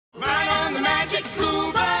magic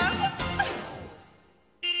school bus.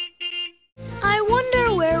 I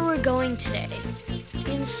wonder where we're going today.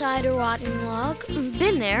 Inside a rotten log?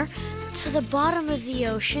 Been there. To the bottom of the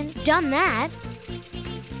ocean? Done that.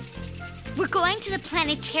 We're going to the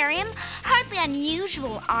planetarium? Hardly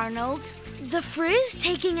unusual, Arnold. The Frizz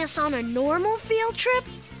taking us on a normal field trip?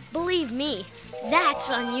 Believe me,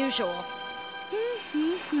 that's unusual.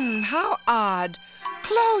 How odd.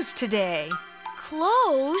 Closed today.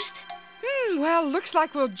 Closed? Well, looks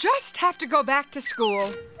like we'll just have to go back to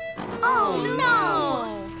school. Oh,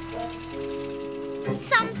 no!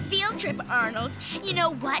 Some field trip, Arnold. You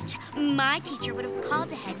know what? My teacher would have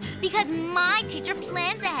called ahead because my teacher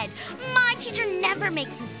plans ahead. My teacher never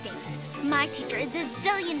makes mistakes. My teacher is a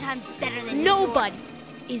zillion times better than Nobody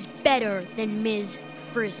is better than Ms.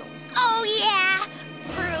 Frizzle. Oh, yeah?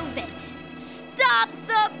 Prove it. Stop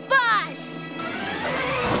the bus!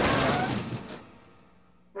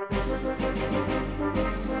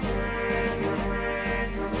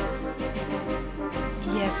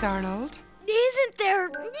 Yes, Arnold? Isn't there,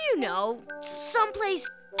 someplace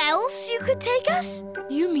else you could take us?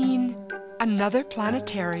 You mean another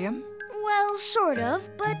planetarium? Well, sort of,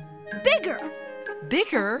 but bigger.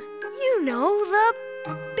 Bigger? You know, the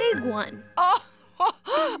big one. Oh,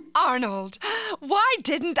 Arnold, why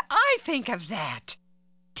didn't I think of that?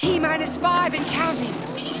 T-5 and counting.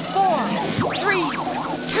 4, 3,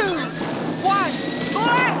 2, 1.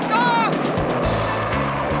 Blast off!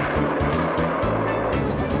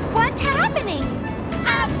 What's happening?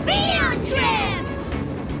 A field trip!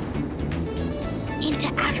 Into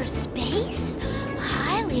outer space?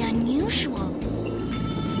 Highly unusual.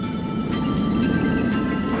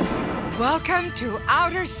 Welcome to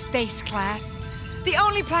outer space, class. The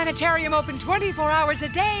only planetarium open 24 hours a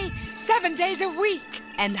day, 7 days a week.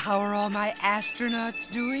 And how are all my astronauts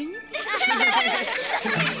doing?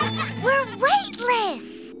 We're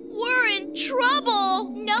weightless! We're in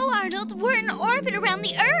trouble! No, Arnold, we're in orbit around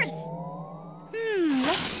the Earth.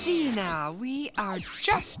 Let's see now. We are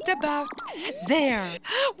just about there.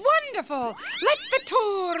 Wonderful! Let the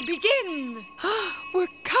tour begin. We're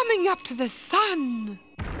coming up to the sun.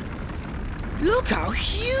 Look how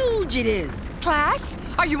huge it is. Class,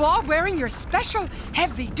 are you all wearing your special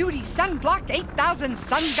heavy-duty sunblock 8000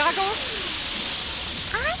 sun goggles?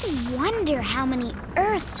 I wonder how many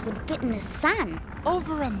Earths would fit in the sun.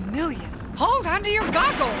 Over 1 million. Hold on to your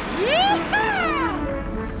goggles. Yeehaw!